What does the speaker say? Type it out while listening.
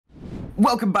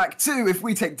Welcome back to If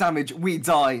We Take Damage, We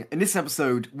Die. In this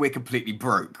episode, we're completely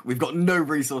broke. We've got no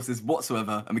resources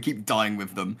whatsoever, and we keep dying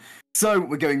with them. So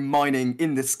we're going mining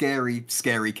in the scary,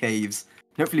 scary caves,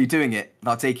 hopefully doing it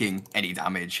without taking any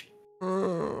damage.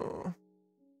 I'm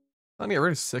getting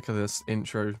really sick of this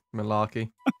intro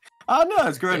malarkey. Oh no,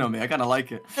 it's growing on me. I kind of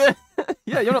like it.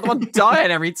 Yeah, you're not the one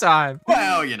dying every time.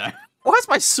 Well, you know. Why is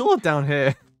my sword down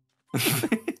here?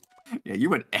 Yeah, you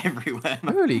went everywhere.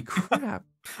 Man. Holy crap.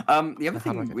 The other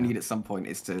thing we need at some point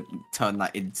is to turn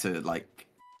that into, like,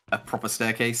 a proper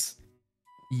staircase.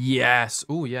 Yes.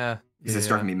 Oh, yeah. Because it's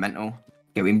driving me mental.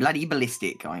 Going bloody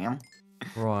ballistic, I am.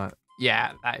 Right.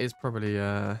 Yeah, that is probably,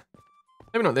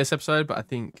 maybe not this episode, but I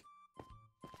think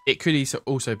it could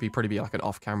also probably be like an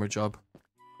off-camera job.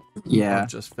 Yeah.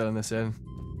 Just filling this in.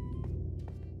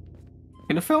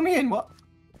 Gonna fill me in, what?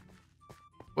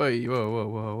 Wait,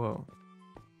 whoa.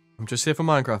 I'm just here for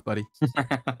Minecraft, buddy.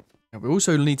 We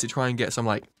also need to try and get some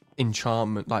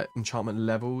enchantment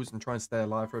levels and try and stay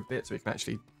alive for a bit so we can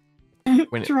actually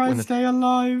stay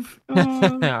alive.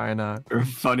 Oh. I know. You're a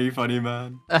funny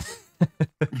man.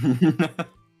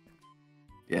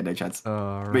 Yeah, no chance.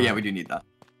 Right. But yeah, we do need that.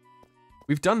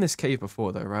 We've done this cave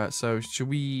before though, right? So should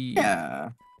we?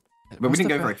 Yeah. But we didn't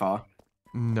go very far.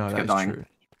 No, that's true.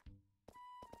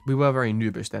 We were very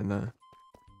noobish then though.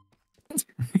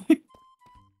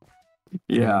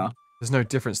 Yeah. There's no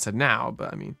difference to now,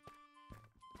 but I mean.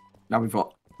 Now we've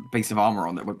got a base of armor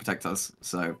on that would protect us,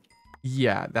 so.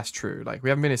 Yeah, that's true. Like, we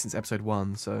haven't been here since episode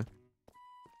 1, so.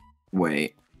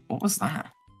 Wait, what was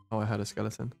that? Oh, I heard a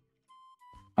skeleton.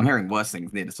 I'm hearing worse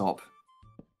things near the top.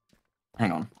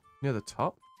 Hang on. Near the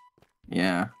top?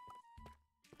 Yeah.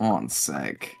 1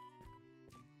 sec.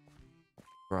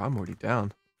 Bro, I'm already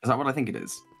down. Is that what I think it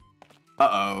is?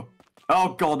 Uh-oh.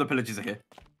 Oh god, the pillagers are here.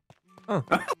 Oh.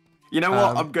 You know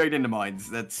what? I'm going into mines.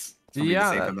 That's yeah.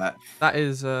 the safer bet. That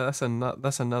is that's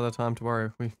another time to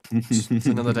worry. It's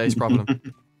another day's problem.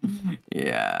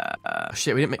 Yeah. Oh,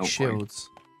 shit, we didn't make shields.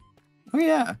 Oh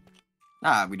yeah.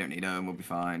 Nah, we don't need them. We'll be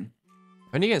fine.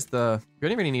 Only against the. We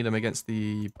only really need them against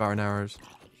the bow and arrows.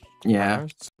 Yeah.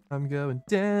 I'm going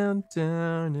down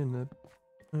in the.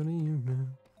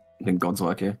 I think God's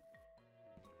work here.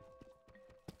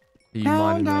 Are you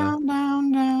mining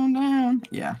down.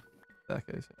 Yeah.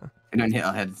 Staircase, yeah. We don't hit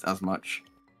our heads as much.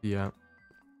 Yeah.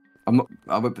 I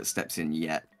won't put steps in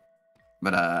yet,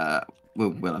 but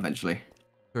we'll eventually.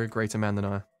 You're a greater man than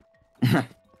I.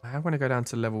 I'm gonna go down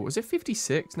to level. Is it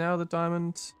 56 now? The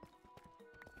diamonds.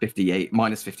 58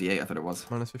 minus 58. I thought it was.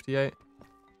 Minus 58.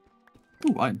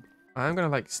 Ooh, I'm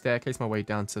gonna staircase my way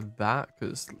down to that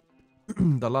because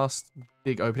the last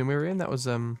big opening we were in, that was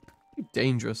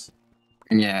dangerous.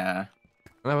 Yeah.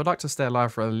 And I would like to stay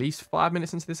alive for at least 5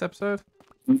 minutes into this episode.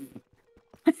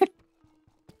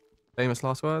 Famous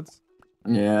last words.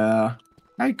 Yeah.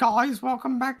 Hey guys,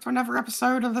 welcome back to another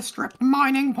episode of the Strip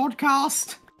Mining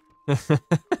Podcast.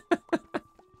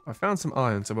 I found some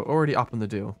iron, so we're already up on the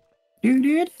deal. Oh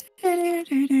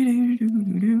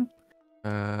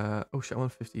shit, I'm on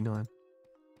 59.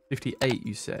 58,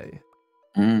 you say?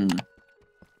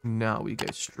 Now we go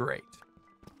straight.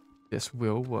 This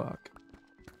will work.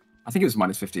 I think it was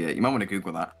minus 58. You might want to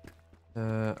Google that.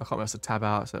 I can't press the tab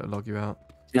out, so it'll log you out.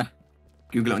 Yeah.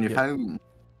 Google it on your phone.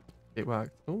 It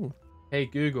worked. Oh. Hey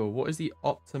Google, what is the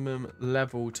optimum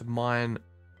level to mine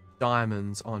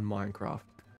diamonds on Minecraft?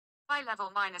 High level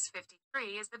minus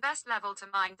 53 is the best level to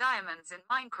mine diamonds in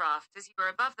Minecraft as you are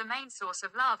above the main source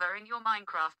of lava in your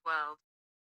Minecraft world.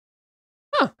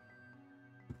 Huh.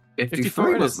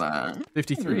 53 was that?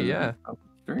 53, yeah.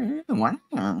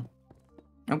 Wow.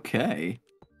 Okay.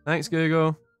 Thanks,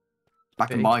 Google. Back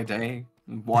in my day,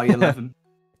 Y11.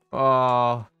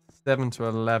 Oh, 7 to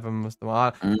 11 was the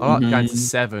one. I like going to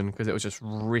 7 because it was just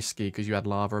risky because you had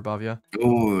lava above you.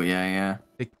 Oh, yeah.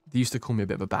 They used to call me a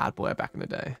bit of a bad boy back in the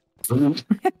day. Oh,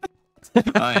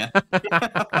 yeah.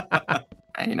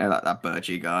 You know, that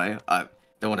Birchie guy. I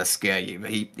don't want to scare you,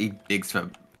 but he digs for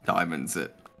diamonds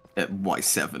at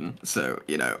Y7. So,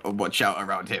 you know, watch out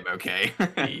around him, okay?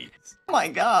 Oh my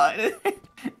god.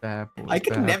 I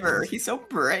could never. He's so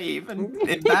brave and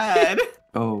bad.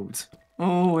 Gold.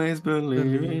 Always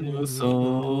believe in your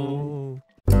soul.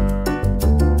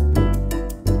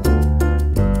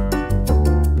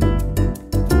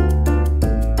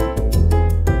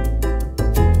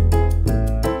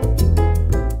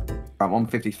 I'm on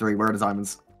 53. Where are the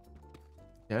diamonds?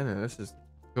 Yeah, no, this is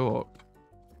cool.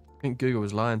 I think Google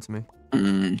was lying to me.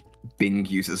 Bing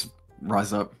users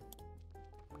rise up.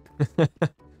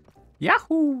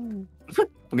 Yahoo! I'm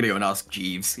gonna go and ask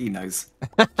Jeeves. He knows.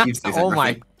 Jeeves knows Oh my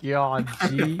everything. god,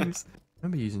 Jeeves! I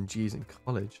remember using Jeeves in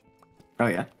college. Oh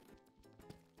yeah.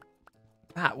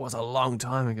 That was a long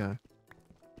time ago.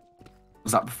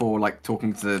 Was that before, like,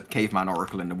 talking to the caveman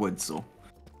oracle in the woods, or?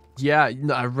 Yeah,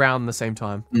 no, around the same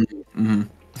time. Mm-hmm.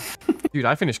 Dude,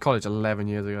 I finished college 11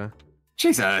 years ago.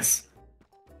 Jesus.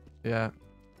 Yeah.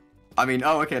 I mean,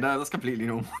 oh, okay, no, that's completely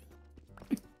normal.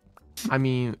 I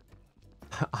mean,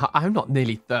 I'm not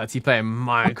nearly 30 playing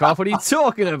Minecraft. What are you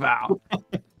talking about?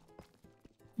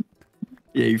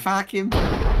 Yeah, you fucking.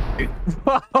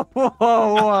 Whoa, whoa,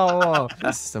 whoa.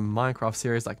 This is a Minecraft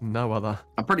series like no other.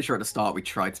 I'm pretty sure at the start we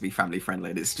tried to be family friendly,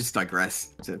 and it's just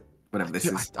digressed to whatever this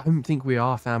Dude, is. I don't think we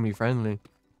are family friendly.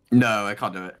 No, I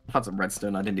can't do it. I had some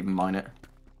redstone, I didn't even mine it.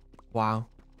 Wow.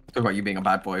 Talk about you being a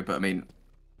bad boy, but I mean,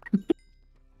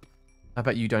 I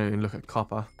bet you don't even look at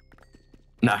copper.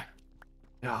 no.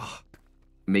 Ah.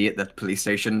 Me at the police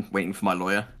station waiting for my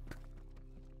lawyer.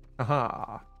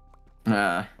 Haha.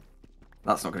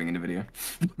 That's not going in the video.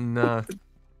 No.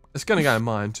 It's gonna go in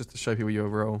mine just to show people your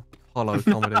real hollow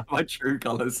comedy. My true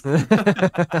colours.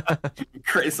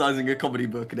 Criticizing a comedy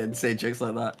book and then saying jokes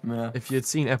like that. Yeah. If you had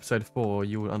seen episode 4,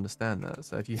 you would understand that.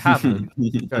 So if you haven't,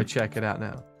 go check it out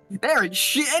now. There ain't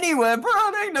shit anywhere, bro.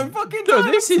 There ain't no fucking. Dude,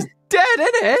 this is dead,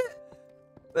 isn't it?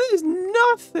 There's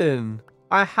nothing.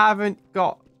 I haven't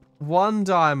got 1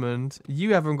 diamond.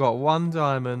 You haven't got 1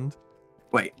 diamond.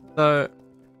 Wait. So,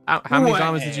 how many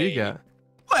diamonds did you get?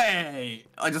 Wait.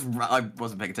 I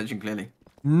wasn't paying attention clearly.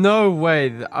 No way.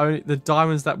 The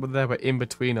diamonds that were there were in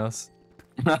between us.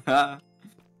 Huh.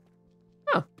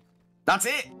 That's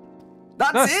it.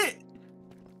 That's Nice. it.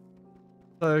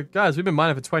 So, guys, we've been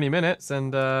mining for 20 minutes,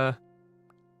 and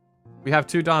we have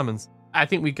 2 diamonds. I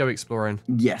think we go exploring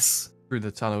Yes, through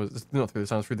the tunnels. Not through the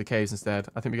tunnels, through the caves instead.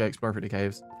 I think we go exploring through the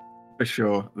caves. for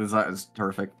sure. That is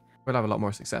terrific. We'll have a lot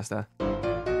more success there.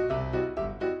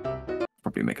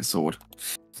 Probably make a sword.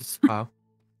 Wow.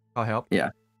 I'll help.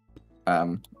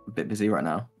 A bit busy right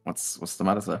now. What's the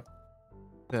matter, sir?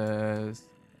 There's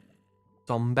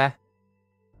zombie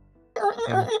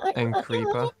and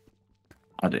creeper.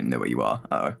 I don't even know where you are.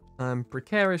 Uh-oh. I'm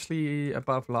precariously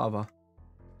above lava.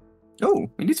 Oh,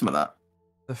 we need some of that.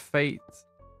 The fate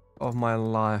of my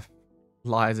life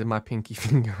lies in my pinky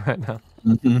finger right now.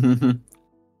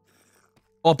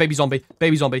 Oh, baby zombie.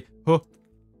 Baby zombie. Huh.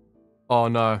 Oh,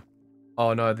 no.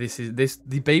 Oh, no.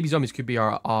 The baby zombies could be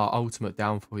our ultimate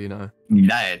downfall, you know.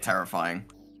 They're terrifying.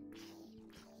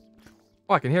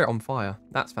 Oh, I can hear it on fire.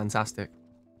 That's fantastic.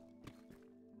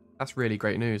 That's really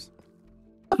great news.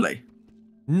 Lovely.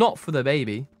 Not for the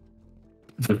baby.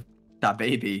 That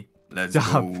baby. Let's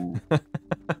Dub. go.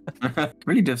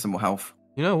 Really do have some more health.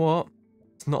 You know what?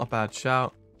 It's not a bad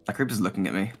shout. That creeper's looking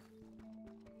at me.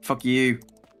 Fuck you.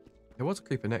 There was a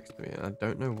creeper next to me, and I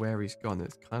don't know where he's gone.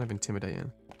 It's kind of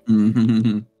intimidating.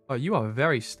 I Oh, you are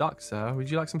very stuck, sir. Would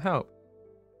you like some help?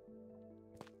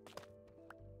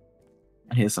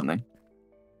 hear something.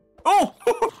 Oh!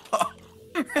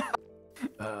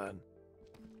 Burn.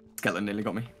 Skeleton nearly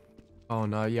got me. Oh,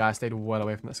 no. Yeah, I stayed well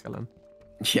away from that skeleton.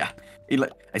 Yeah. He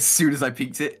like as soon as I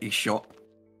peeked it, he shot.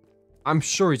 I'm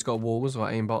sure he's got walls or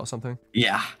aimbot or something.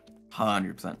 Yeah.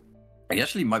 100%. He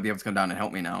actually might be able to come down and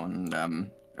help me now, and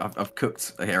I've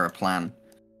cooked here a plan.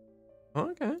 Oh,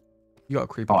 okay. You got a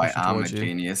creeper Oh, I pushing am a towards you.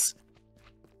 genius.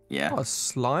 Yeah. Oh, a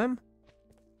slime?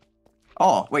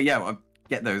 Oh, wait, yeah, well,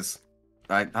 get those.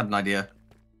 I had an idea.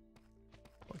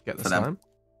 What, get the For them. slime?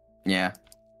 Yeah.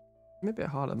 I'm a bit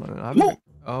hard at the moment. Whoa!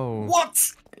 Oh.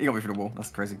 What? You got me through the wall. That's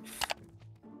crazy.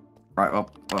 Right,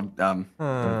 well, grab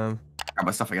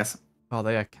my stuff, I guess. Oh,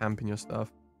 they are camping your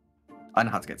stuff. I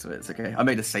know how to get to it. It's okay. I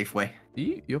made a safe way.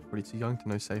 You're pretty too young to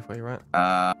know Safeway, right?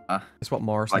 It's what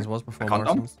Morrison's was before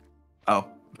condom? Morrison's. Oh.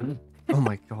 Oh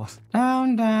my god.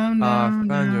 Down, down, down,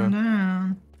 found you. down,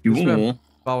 down. This is where You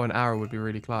bow and arrow would be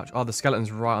really clutch. Oh, the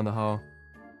skeleton's right on the hole.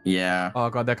 Yeah. Oh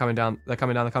god, they're coming down. They're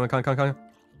coming down. They're coming.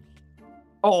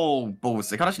 Oh, balls.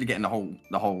 They can't actually get in the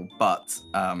hole, but,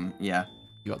 yeah.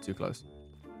 You got too close.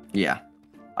 Yeah.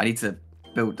 I need to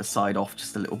build the side off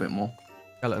just a little bit more.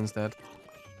 Skeleton's dead.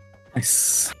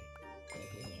 Nice.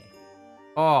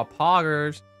 Oh,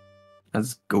 poggers.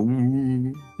 Let's go.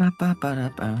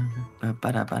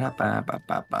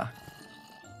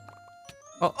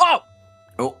 Oh, oh!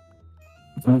 Oh.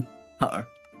 Uh-oh.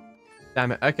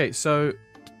 Damn it. Okay, so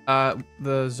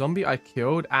the zombie I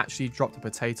killed actually dropped a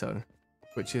potato,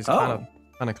 which is kind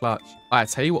of clutch. I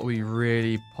tell you what would be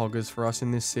really poggers for us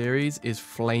in this series is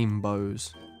flame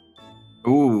bows.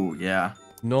 Ooh, yeah.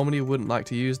 Normally wouldn't like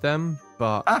to use them,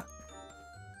 but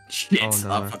Shit. Oh,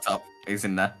 no. I fucked up. He's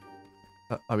in there.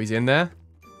 oh, he's in there.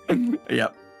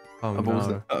 Yep. Oh A ball's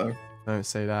no! there. Uh-oh. Don't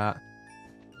say that.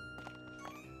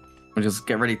 We'll just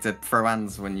get ready to throw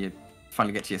hands when you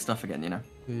finally get to your stuff again, you know?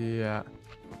 Yeah.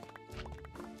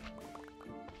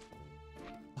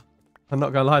 I'm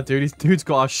not gonna lie, dude. This dude's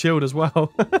got our shield as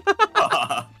well.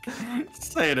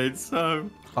 Say it ain't so.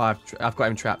 Oh, I've got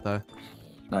him trapped though.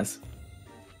 Nice.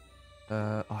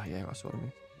 Oh yeah, I saw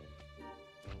him.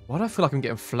 Why do I feel like I'm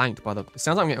getting flanked by the? It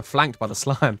sounds like I'm getting flanked by the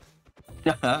slime.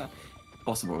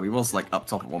 Possible. He was like up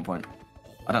top at one point.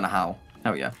 I don't know how.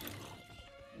 Oh yeah.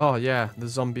 Oh yeah, the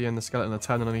zombie and the skeleton are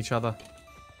turning on each other.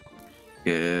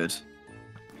 Good.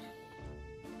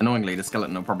 Annoyingly, the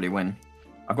skeleton will probably win.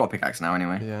 I've got a pickaxe now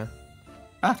anyway. Yeah.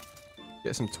 Ah.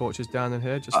 Get some torches down in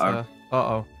here. Just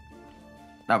Uh-oh.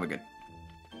 Now we're good.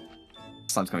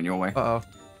 Slime's coming your way. Uh-oh.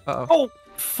 Uh-oh. Oh,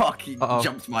 fuck, he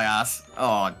jumped my ass.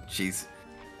 Oh, jeez.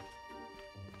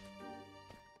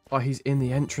 Oh, he's in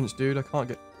the entrance, dude. I can't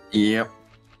get... Yep.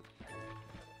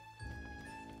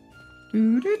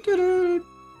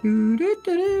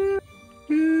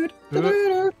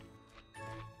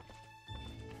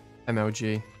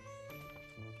 MLG.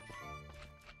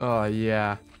 Oh,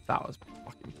 yeah. That was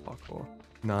fucking parkour.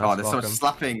 Nice. Oh, there's so much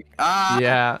slapping. Ah!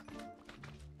 Yeah.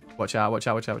 Watch out, watch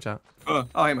out, watch out, watch out. Oh,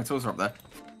 hey, my tools are up there.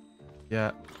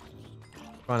 Yeah.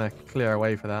 Trying to clear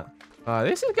away for that.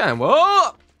 This is going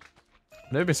well.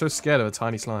 I've never been so scared of a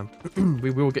tiny slime.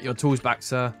 We will get your tools back,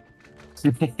 sir.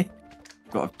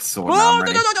 Got a sword now, I'm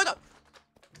ready.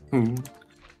 No. We've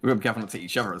got to be careful not to hit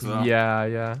each other as well. Yeah,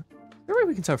 yeah. Maybe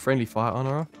we can turn friendly fire on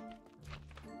or off.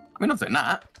 I mean, I'm doing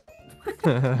that.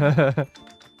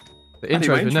 The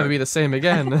intros would never be the same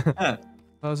again.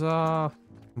 Huzzah.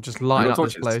 I'm just lighting up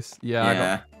this place. Yeah, I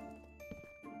got...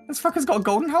 This fucker's got a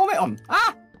golden helmet on.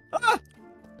 Ah! Ah!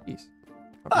 Jeez.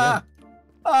 Ah!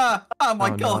 Ah! Oh my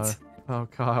god! No. Oh,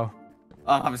 Kyle.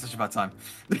 Oh, I'm having such a bad time.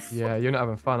 Yeah, you're not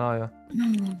having fun, are you?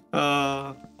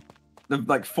 The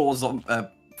like four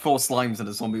slimes and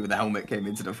a zombie with a helmet came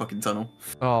into the fucking tunnel.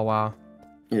 Oh, wow.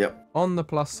 Yep. On the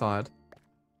plus side,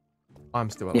 I'm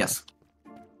still alive. Yes.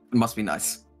 It must be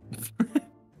nice.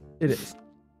 It is.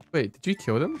 Wait, did you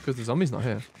kill them? Because the zombie's not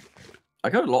here. I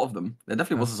killed a lot of them. There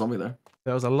definitely was a zombie there.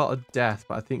 There was a lot of death,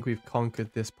 but I think we've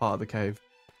conquered this part of the cave.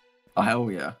 Oh, hell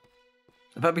yeah.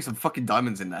 There better be some fucking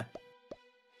diamonds in there.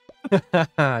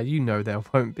 You know there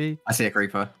won't be. I see a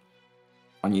creeper.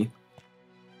 On you.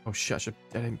 Oh shit, I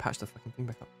didn't patch the fucking thing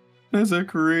back up. There's a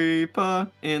creeper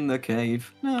in the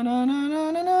cave. Na, na, na,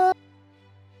 na, na, na.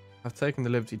 I've taken the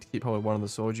liberty to keep hold of one of the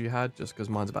swords you had, just because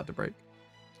mine's about to break.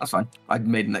 That's fine. I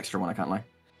made an extra one, I can't lie.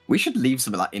 We should leave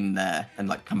some of that in there and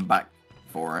like come back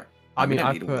for it. I mean, don't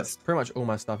I need all put this. pretty much all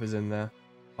my stuff is in there,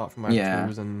 apart from my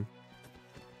tools and...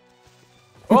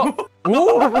 Oh!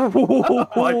 Oh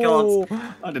my god!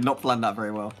 I did not plan that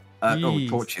very well. Oh, Jeez.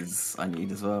 torches I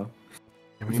need as well.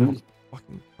 Yeah, we need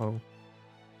fucking hole.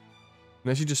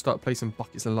 Unless you just start placing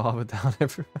buckets of lava down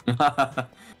everywhere.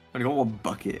 Only got one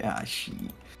bucket. Ah, shit.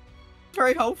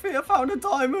 Very healthy. I found a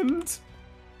diamond.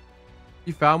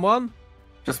 You found one?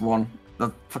 Just one.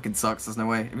 That fucking sucks. There's no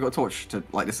way. Have you got a torch to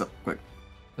light this up quick?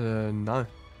 No.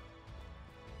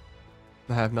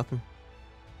 I have nothing.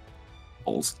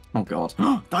 Balls. Oh god.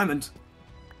 Diamond.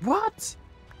 What?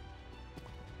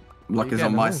 Luck is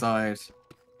on my side.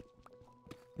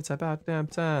 It's about damn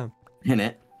time. In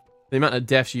it. The amount of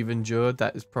deaths you've endured,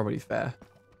 that is probably fair.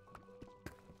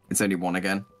 It's only one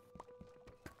again.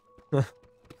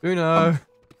 Uno.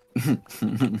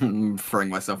 Throwing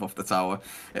myself off the tower.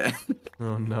 Yeah.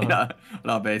 Oh no. Yeah, on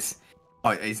our base.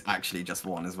 Oh, it's actually just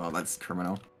one as well. That's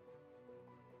criminal.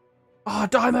 Oh,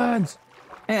 diamonds!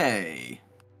 Hey.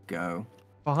 Go.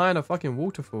 Behind a fucking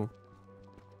waterfall.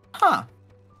 Huh.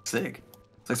 Sick.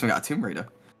 It's like something out of Tomb Raider.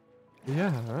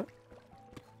 Yeah, right?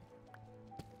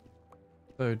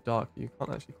 So dark you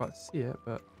can't actually quite see it,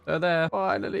 but they're there.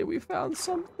 Finally, we found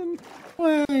something.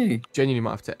 Way. Genuinely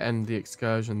might have to end the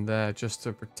excursion there just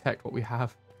to protect what we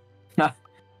have.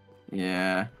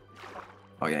 Yeah.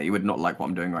 Oh yeah, you would not like what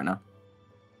I'm doing right now.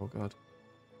 Oh god.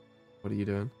 What are you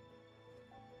doing?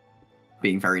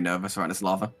 Being very nervous around this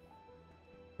lava.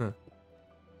 Huh.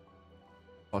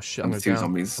 Oh shit, And I'm gonna two drown.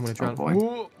 zombies. I'm gonna drown. Oh boy.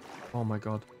 Whoa. Oh my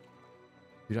god.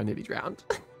 Dude, I nearly drowned.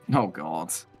 Oh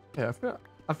god. Yeah,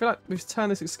 I feel like we've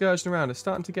turned this excursion around. It's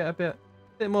starting to get a bit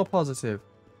more positive.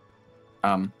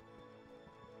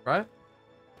 Right?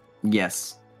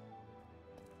 Yes.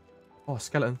 Oh,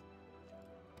 skeleton.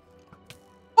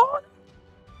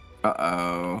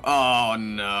 Uh-oh. Oh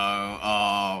no.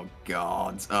 Oh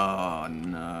god. Oh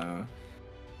no.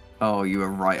 Oh, you were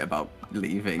right about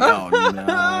leaving. Oh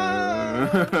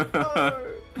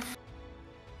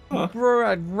no. Bro, I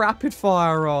had rapid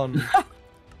fire on.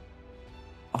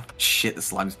 Oh shit, the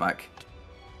slime's back.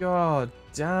 God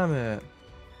damn it.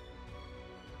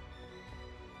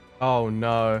 Oh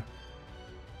no.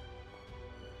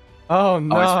 Oh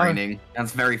no. Oh, it's raining.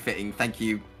 That's very fitting. Thank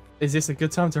you. Is this a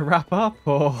good time to wrap up,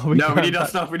 or No, we need our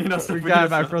stuff. We need our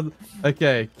stuff.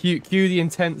 Okay, cue the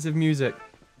intensive music.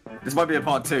 This might be a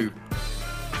part 2.